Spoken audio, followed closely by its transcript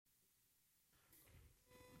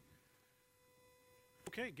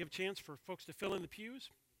Okay, give a chance for folks to fill in the pews.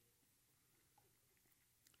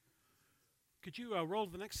 Could you roll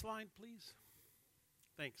to the next slide, please?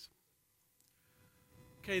 Thanks.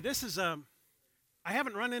 Okay, this is I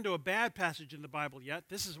haven't run into a bad passage in the Bible yet.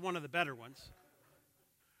 This is one of the better ones.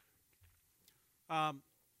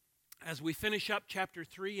 As we finish up chapter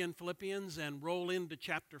 3 in Philippians and roll into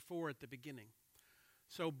chapter 4 at the beginning.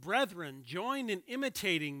 So, brethren, join in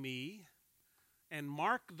imitating me and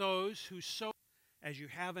mark those who sow as you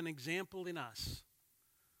have an example in us.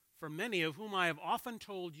 For many of whom I have often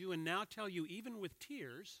told you and now tell you even with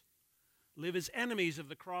tears, live as enemies of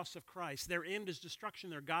the cross of Christ. Their end is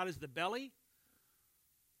destruction. Their God is the belly,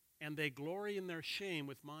 and they glory in their shame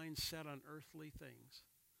with minds set on earthly things.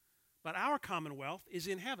 But our commonwealth is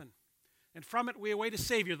in heaven, and from it we await a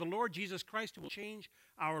Savior, the Lord Jesus Christ, who will change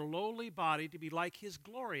our lowly body to be like his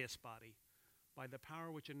glorious body by the power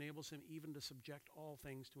which enables him even to subject all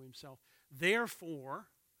things to himself. Therefore,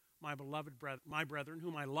 my beloved my brethren,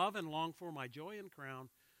 whom I love and long for, my joy and crown,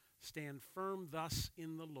 stand firm thus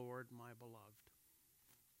in the Lord, my beloved.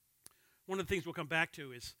 One of the things we'll come back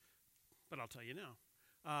to is, but I'll tell you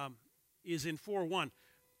now, is in 4:1.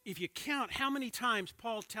 If you count how many times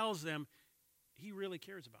Paul tells them he really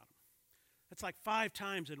cares about them. That's like 5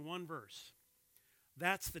 times in one verse.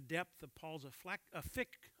 That's the depth of Paul's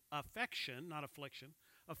affection, not affliction,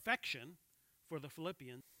 affection for the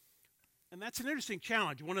Philippians. And that's an interesting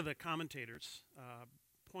challenge. One of the commentators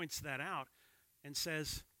points that out and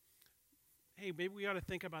says, hey, maybe we ought to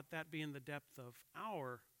think about that being the depth of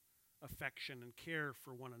our affection and care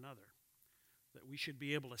for one another. That we should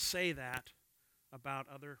be able to say that about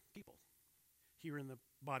other people here in the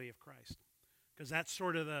body of Christ. Because that's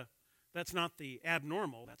that's not the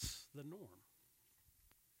abnormal, that's the norm.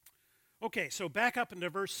 Okay, so back up into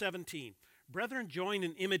verse 17. Brethren, join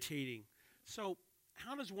in imitating. So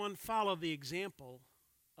how does one follow the example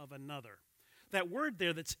of another? That word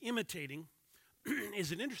there that's imitating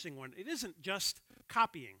is an interesting one. It isn't just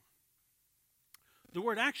copying. The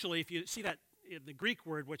word actually, if you see that, the Greek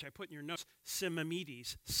word, which I put in your notes,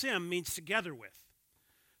 simimedes. Sim means together with.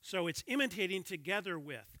 So it's imitating together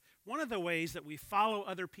with. One of the ways that we follow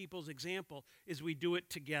other people's example is we do it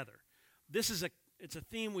together. It's a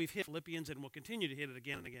theme we've hit Philippians, and we'll continue to hit it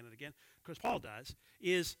again and again and again, because Paul does,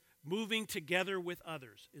 is moving together with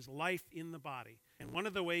others, is life in the body. And one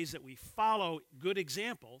of the ways that we follow good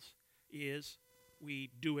examples is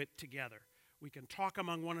we do it together. We can talk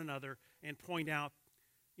among one another and point out,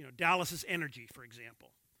 Dallas's energy, for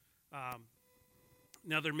example.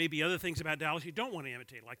 Now, there may be other things about Dallas you don't want to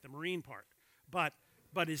imitate, like the Marine part. But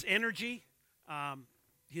his energy,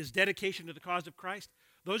 his dedication to the cause of Christ,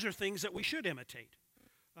 those are things that we should imitate.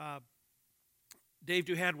 Dave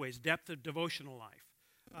Duhadway's depth of devotional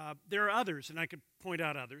life. There are others, and I could point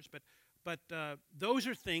out others, but those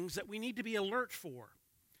are things that we need to be alert for.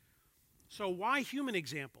 So why human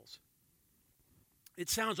examples? It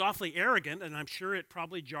sounds awfully arrogant, and I'm sure it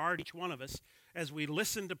probably jarred each one of us as we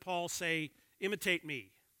listened to Paul say, imitate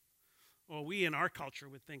me. Well, we in our culture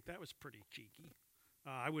would think that was pretty cheeky.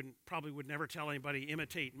 I would never tell anybody,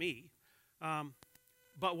 imitate me.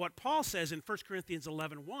 But what Paul says in 1 Corinthians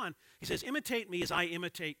 11:1, he says, imitate me as I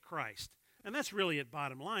imitate Christ. And that's really at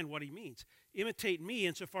bottom line what he means. Imitate me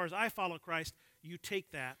insofar as I follow Christ, you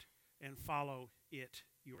take that and follow it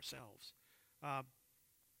yourselves.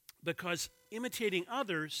 Because imitating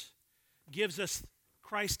others gives us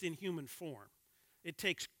Christ in human form. It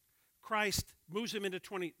takes Christ,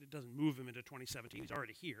 it doesn't move him into 2017, he's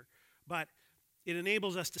already here, but it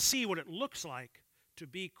enables us to see what it looks like to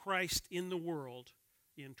be Christ in the world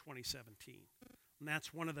in 2017. And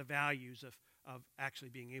that's one of the values of actually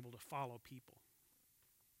being able to follow people.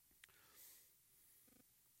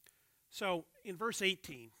 So in verse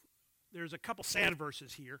 18, there's a couple sad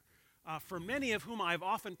verses here. For many of whom I've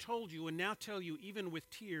often told you and now tell you even with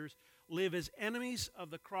tears, live as enemies of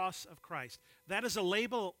the cross of Christ. That is a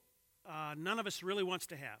label none of us really wants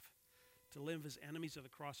to have, to live as enemies of the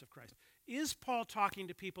cross of Christ. Is Paul talking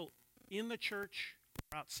to people in the church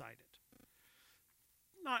or outside it?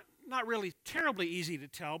 Not really terribly easy to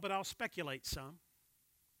tell, but I'll speculate some.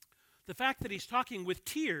 The fact that he's talking with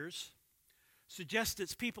tears suggests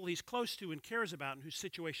it's people he's close to and cares about and whose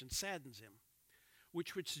situation saddens him,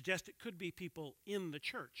 which would suggest it could be people in the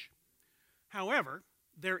church. However,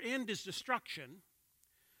 their end is destruction,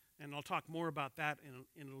 and I'll talk more about that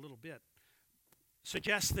in a little bit,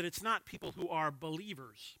 suggests that it's not people who are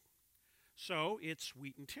believers. So it's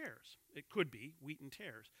wheat and tares. It could be wheat and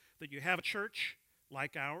tares. That you have a church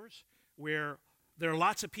like ours where there are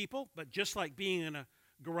lots of people, but just like being in a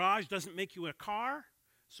garage doesn't make you a car,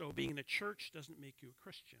 so being in a church doesn't make you a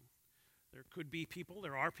Christian. There could be people,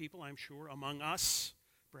 there are people, I'm sure, among us,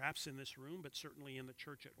 perhaps in this room, but certainly in the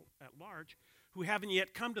church at large, who haven't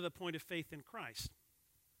yet come to the point of faith in Christ.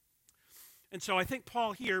 And so I think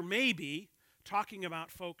Paul here may be talking about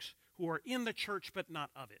folks who are in the church but not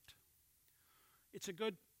of it. It's a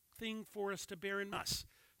good thing for us to bear in mind.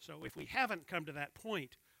 So if we haven't come to that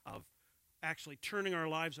point of actually turning our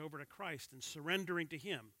lives over to Christ and surrendering to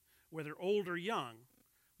Him, whether old or young,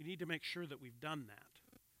 we need to make sure that we've done that.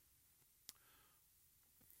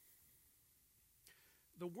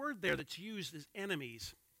 The word there that's used is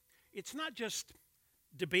enemies. It's not just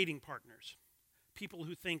debating partners, people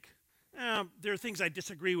who think, there are things I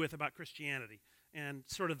disagree with about Christianity, and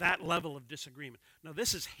sort of that level of disagreement. No,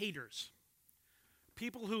 this is haters.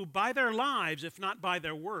 People who, by their lives, if not by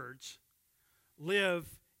their words,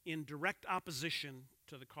 live in direct opposition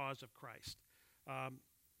to the cause of Christ.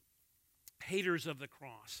 Haters of the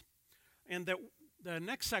cross. And the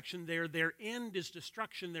next section there, their end is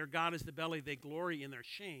destruction, their God is the belly, they glory in their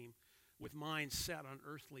shame, with minds set on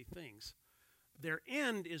earthly things. Their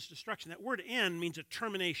end is destruction. That word end means a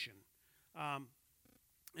termination.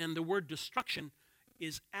 And the word destruction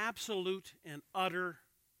is absolute and utter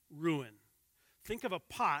ruin. Think of a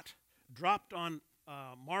pot dropped on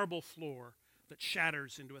a marble floor that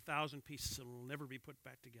shatters into 1,000 pieces and will never be put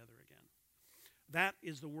back together again. That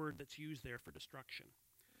is the word that's used there for destruction.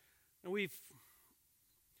 And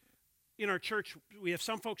in our church, we have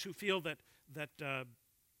some folks who feel that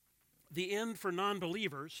the end for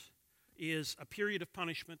non-believers is a period of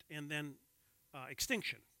punishment and then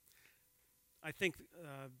extinction.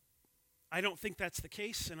 I don't think that's the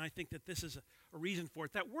case, and I think that this is a reason for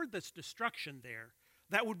it. That word that's destruction there,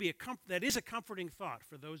 that is a comforting thought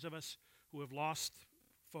for those of us who have lost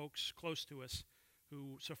folks close to us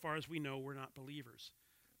who, so far as we know, were not believers.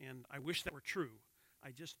 And I wish that were true.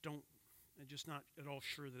 I'm just not at all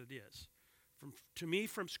sure that it is. To me,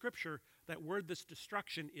 from Scripture, that word that's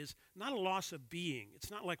destruction is not a loss of being. It's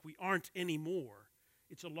not like we aren't anymore.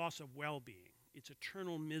 It's a loss of well-being. It's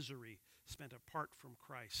eternal misery spent apart from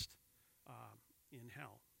Christ in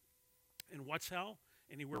hell. And what's hell?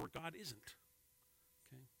 Anywhere where God isn't.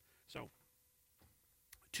 Okay? So,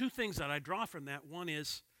 two things that I draw from that. One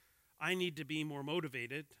is I need to be more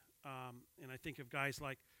motivated, and I think of guys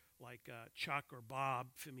like Chuck or Bob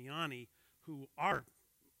Fimiani who are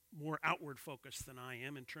more outward focused than I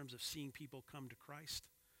am in terms of seeing people come to Christ.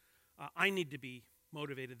 I need to be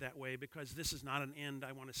motivated that way because this is not an end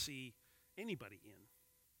I want to see anybody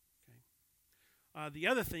in. Okay? The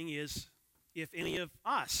other thing is, if any of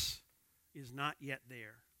us is not yet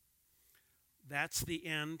there, that's the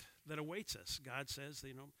end that awaits us. God says,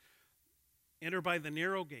 enter by the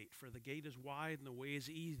narrow gate, for the gate is wide and the way is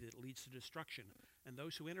easy that leads to destruction, and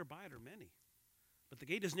those who enter by it are many. But the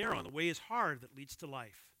gate is narrow and the way is hard that leads to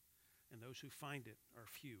life, and those who find it are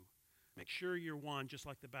few. Make sure you're one, just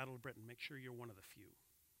like the Battle of Britain. Make sure you're one of the few.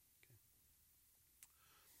 Okay.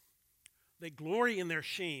 They glory in their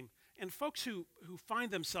shame. And folks who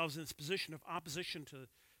find themselves in this position of opposition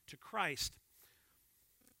to Christ,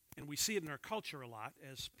 and we see it in our culture a lot,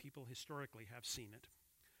 as people historically have seen it,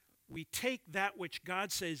 we take that which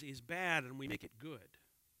God says is bad and we make it good.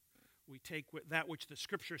 We take that which the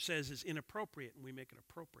Scripture says is inappropriate and we make it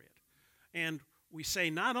appropriate. And we say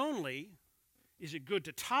not only is it good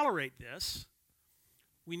to tolerate this,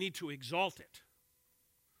 we need to exalt it.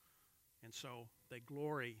 And so they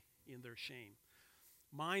glory in their shame.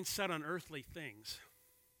 Mind set on earthly things.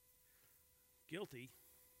 Guilty.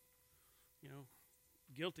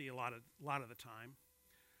 Guilty a lot of the time.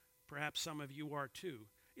 Perhaps some of you are too.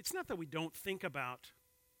 It's not that we don't think about,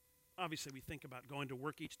 obviously we think about going to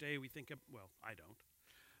work each day. I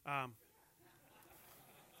don't.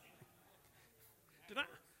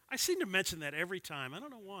 I seem to mention that every time. I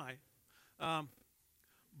don't know why.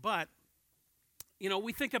 But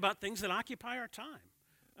we think about things that occupy our time.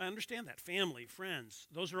 I understand that. Family, friends,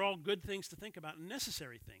 those are all good things to think about and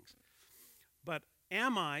necessary things. But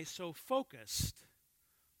am I so focused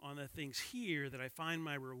on the things here that I find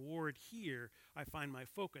my reward here, I find my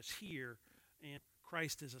focus here, and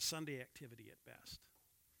Christ is a Sunday activity at best?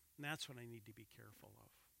 And that's what I need to be careful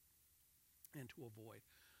of and to avoid.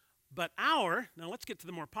 But now let's get to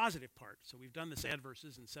the more positive part. So we've done the sad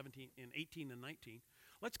verses in 18 and 19.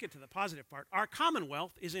 Let's get to the positive part. Our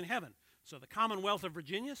commonwealth is in heaven. So the Commonwealth of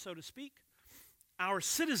Virginia, so to speak, our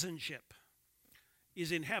citizenship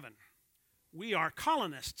is in heaven. We are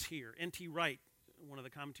colonists here. N.T. Wright, one of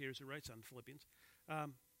the commentators who writes on Philippians,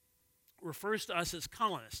 refers to us as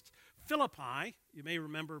colonists. Philippi, you may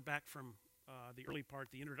remember back from the early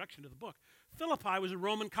part, the introduction to the book, Philippi was a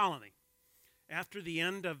Roman colony. After the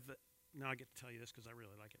end of now I get to tell you this because I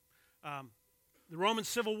really like it. the Roman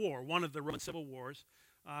Civil War, one of the Roman Civil Wars,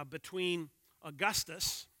 between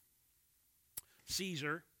Augustus,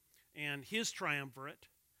 Caesar, and his triumvirate,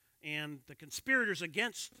 and the conspirators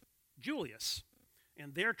against Julius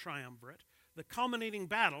and their triumvirate. The culminating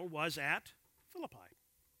battle was at Philippi.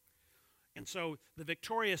 And so the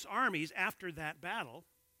victorious armies after that battle,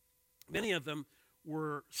 many of them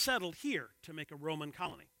were settled here to make a Roman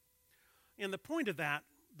colony. And the point of that,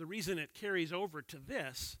 the reason it carries over to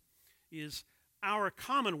this, is our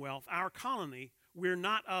commonwealth, our colony, we're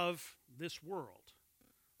not of this world.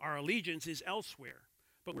 Our allegiance is elsewhere.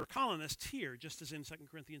 But we're colonists here, just as in 2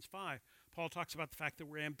 Corinthians 5. Paul talks about the fact that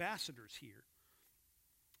we're ambassadors here.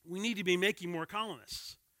 We need to be making more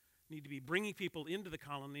colonists. We need to be bringing people into the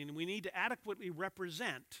colony, and we need to adequately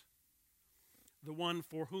represent the one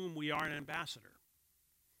for whom we are an ambassador.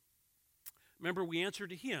 Remember, we answer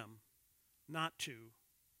to him, not to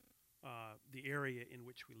the area in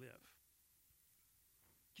which we live.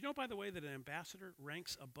 Do you know, by the way, that an ambassador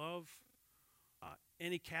ranks above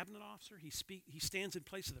any cabinet officer? He stands in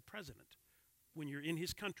place of the president. When you're in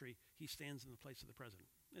his country, he stands in the place of the president.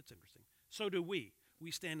 It's interesting. So do we. We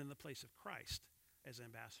stand in the place of Christ as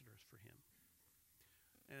ambassadors for him.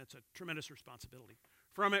 And it's a tremendous responsibility.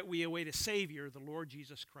 From it, we await a Savior, the Lord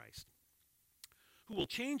Jesus Christ, who will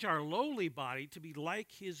change our lowly body to be like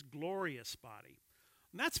his glorious body.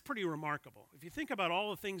 And that's pretty remarkable. If you think about all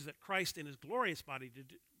the things that Christ in his glorious body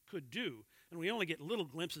could do, and we only get little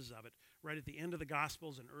glimpses of it right at the end of the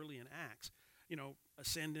Gospels and early in Acts,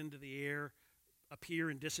 ascend into the air, appear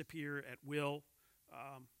and disappear at will,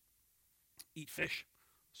 eat fish.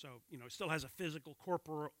 So, it still has a physical,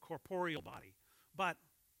 corporeal body. But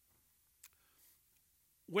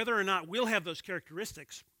whether or not we'll have those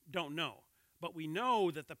characteristics, don't know. But we know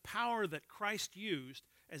that the power that Christ used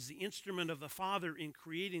as the instrument of the Father in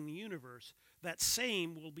creating the universe, that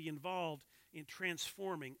same will be involved in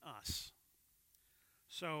transforming us.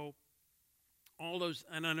 So, all those,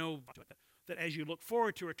 and I know that as you look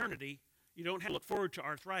forward to eternity, you don't have to look forward to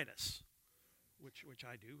arthritis, which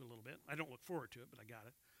I do a little bit. I don't look forward to it, but I got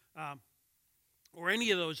it. Or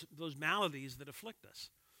any of those maladies that afflict us.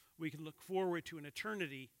 We can look forward to an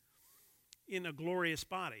eternity in a glorious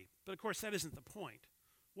body. But of course, that isn't the point.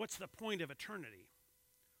 What's the point of eternity?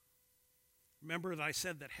 Remember that I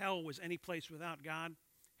said that hell was any place without God?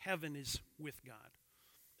 Heaven is with God.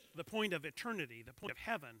 The point of eternity, the point of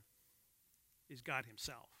heaven, is God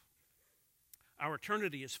himself. Our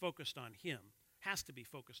eternity is focused on him, has to be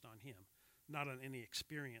focused on him, not on any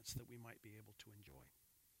experience that we might be able to enjoy.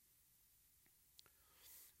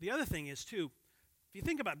 The other thing is, too, if you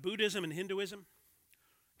think about Buddhism and Hinduism,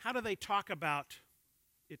 how do they talk about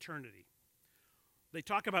eternity? They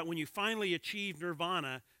talk about when you finally achieve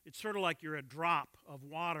nirvana, it's sort of like you're a drop of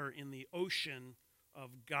water in the ocean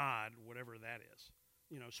of God, whatever that is.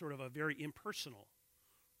 Sort of a very impersonal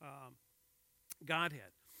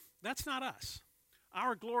Godhead. That's not us.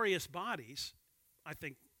 Our glorious bodies, I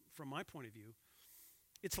think, from my point of view,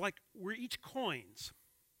 it's like we're each coins.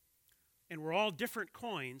 And we're all different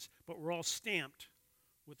coins, but we're all stamped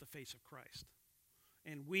with the face of Christ.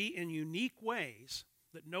 And we, in unique ways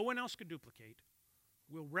that no one else could duplicate,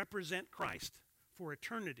 will represent Christ for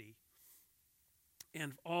eternity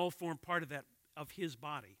and all form part of his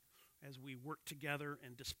body as we work together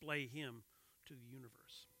and display him to the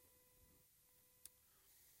universe.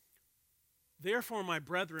 Therefore, my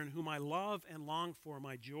brethren, whom I love and long for,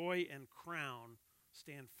 my joy and crown,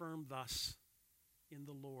 stand firm thus in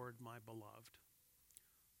the Lord, my beloved.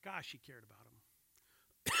 Gosh, he cared about him.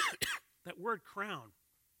 That word crown,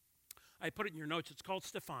 I put it in your notes. It's called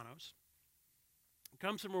Stephanos. It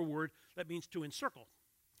comes from a word that means to encircle.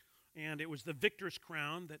 And it was the victor's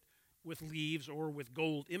crown that, with leaves or with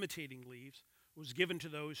gold imitating leaves, was given to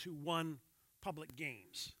those who won public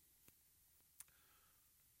games.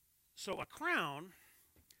 So a crown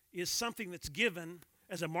is something that's given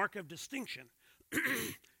as a mark of distinction.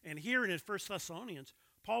 And here in 1 Thessalonians,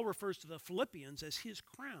 Paul refers to the Philippians as his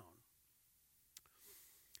crown.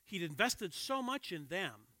 He'd invested so much in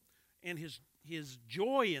them, and his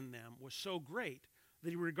joy in them was so great that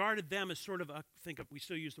he regarded them as sort of we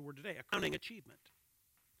still use the word today, a crowning achievement.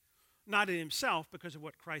 Not in himself, because of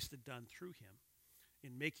what Christ had done through him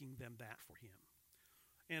in making them that for him.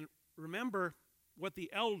 And remember what the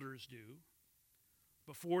elders do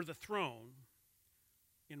before the throne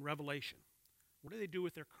in Revelation. What do they do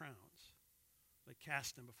with their crowns? They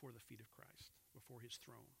cast them before the feet of Christ, before his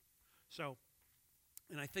throne. So,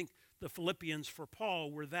 and I think the Philippians for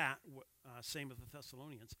Paul were that, same with the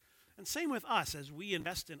Thessalonians. And same with us as we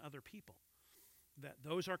invest in other people. That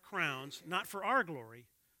those are crowns, not for our glory,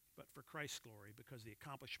 but for Christ's glory, because the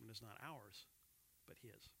accomplishment is not ours, but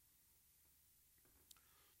his.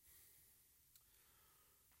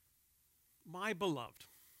 My beloved.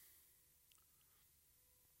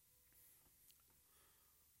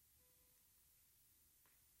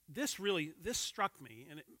 This struck me,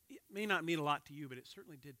 and it may not mean a lot to you, but it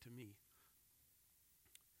certainly did to me.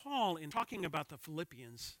 Paul, in talking about the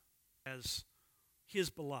Philippians as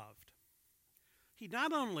his beloved, he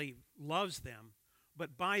not only loves them,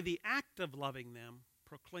 but by the act of loving them,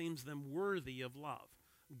 proclaims them worthy of love.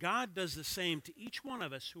 God does the same to each one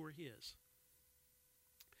of us who are his.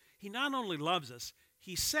 He not only loves us,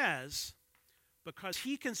 he says, because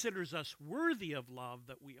he considers us worthy of love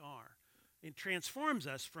that we are. It transforms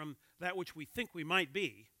us from that which we think we might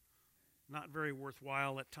be, not very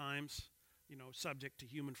worthwhile at times, subject to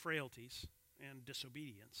human frailties and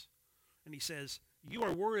disobedience. And he says, you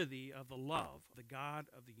are worthy of the love of the God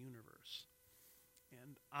of the universe.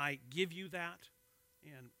 And I give you that,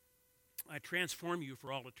 and I transform you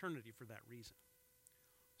for all eternity for that reason.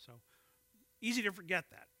 So, easy to forget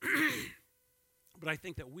that. But I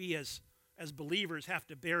think that we as believers have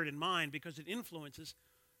to bear it in mind because it influences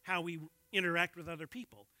how we interact with other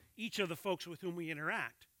people. Each of the folks with whom we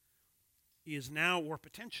interact is now or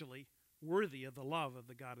potentially worthy of the love of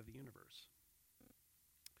the God of the universe.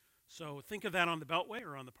 So think of that on the Beltway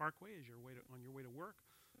or on the Parkway as on your way to work,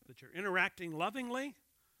 that you're interacting lovingly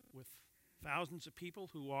with thousands of people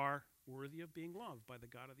who are worthy of being loved by the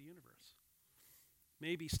God of the universe.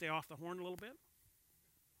 Maybe stay off the horn a little bit.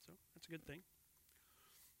 So that's a good thing.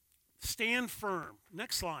 Stand firm.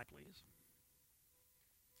 Next slide, please.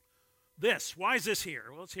 Why is this here?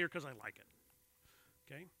 Well, it's here because I like it.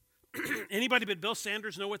 Okay? Anybody but Bill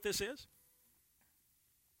Sanders know what this is?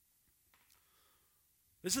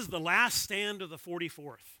 This is the last stand of the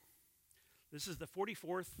 44th. This is the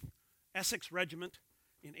 44th Essex Regiment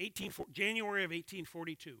in January of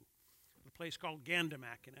 1842, at a place called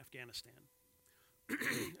Gandamak in Afghanistan,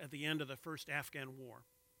 at the end of the first Afghan war.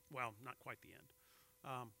 Well, not quite the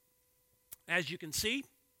end. As you can see,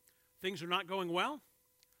 things are not going well,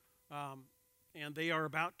 and they are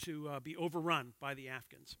about to be overrun by the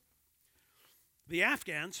Afghans. The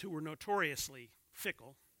Afghans, who were notoriously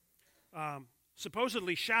fickle,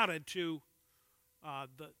 supposedly shouted to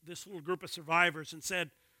this little group of survivors and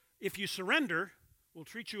said, if you surrender, we'll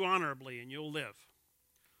treat you honorably and you'll live.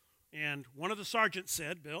 And one of the sergeants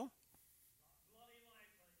said, Bill?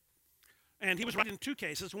 And he was right in two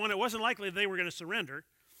cases. One, it wasn't likely they were going to surrender,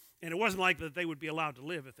 and it wasn't likely that they would be allowed to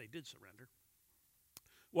live if they did surrender.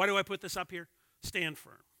 Why do I put this up here? Stand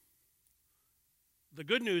firm. The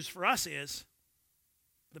good news for us is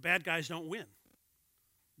the bad guys don't win.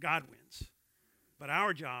 God wins. But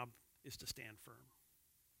our job is to stand firm.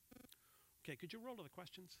 Okay, could you roll to the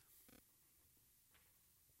questions?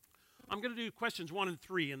 I'm going to do questions 1 and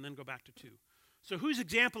 3 and then go back to 2. So whose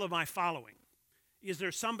example am I following? Is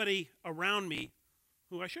there somebody around me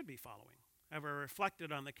who I should be following? Have I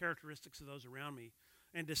reflected on the characteristics of those around me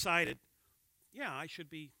and decided, yeah, I should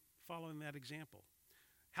be following that example?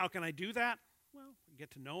 How can I do that? Well,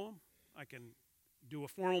 get to know them. I can do a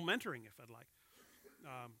formal mentoring if I'd like.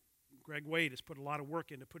 Greg Wade has put a lot of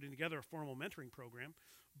work into putting together a formal mentoring program.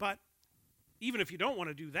 But even if you don't want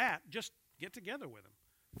to do that, just get together with them.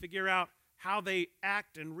 Figure out how they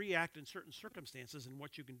act and react in certain circumstances and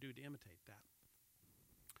what you can do to imitate that.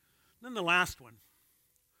 Then the last one,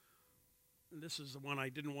 and this is the one I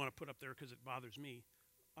didn't want to put up there because it bothers me.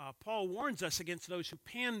 Paul warns us against those who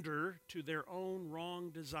pander to their own wrong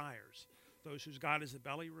desires. Those whose God is the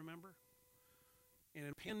belly, remember? And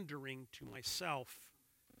in pandering to myself,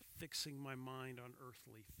 fixing my mind on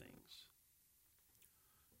earthly things.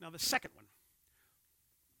 Now the second one.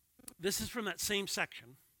 This is from that same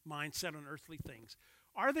section, mindset on earthly things.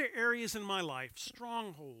 Are there areas in my life,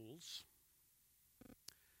 strongholds,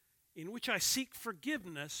 in which I seek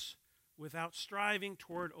forgiveness without striving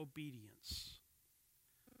toward obedience?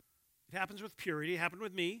 It happens with purity. It happened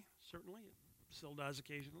with me, certainly. It still does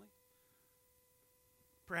occasionally.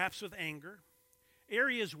 Perhaps with anger.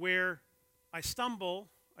 Areas where I stumble,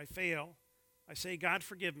 I fail, I say, God,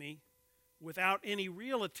 forgive me, without any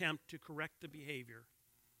real attempt to correct the behavior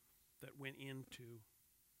that went into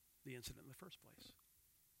the incident in the first place.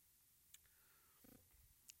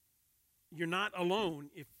 You're not alone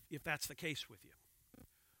if that's the case with you.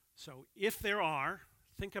 So if there are,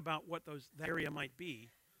 think about what that area might be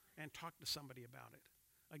and talk to somebody about it.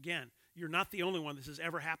 Again, you're not the only one this has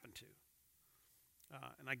ever happened to.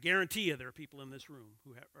 And I guarantee you there are people in this room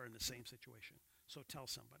who are in the same situation. So tell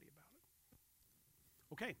somebody about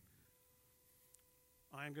it. Okay.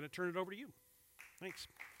 I am going to turn it over to you. Thanks.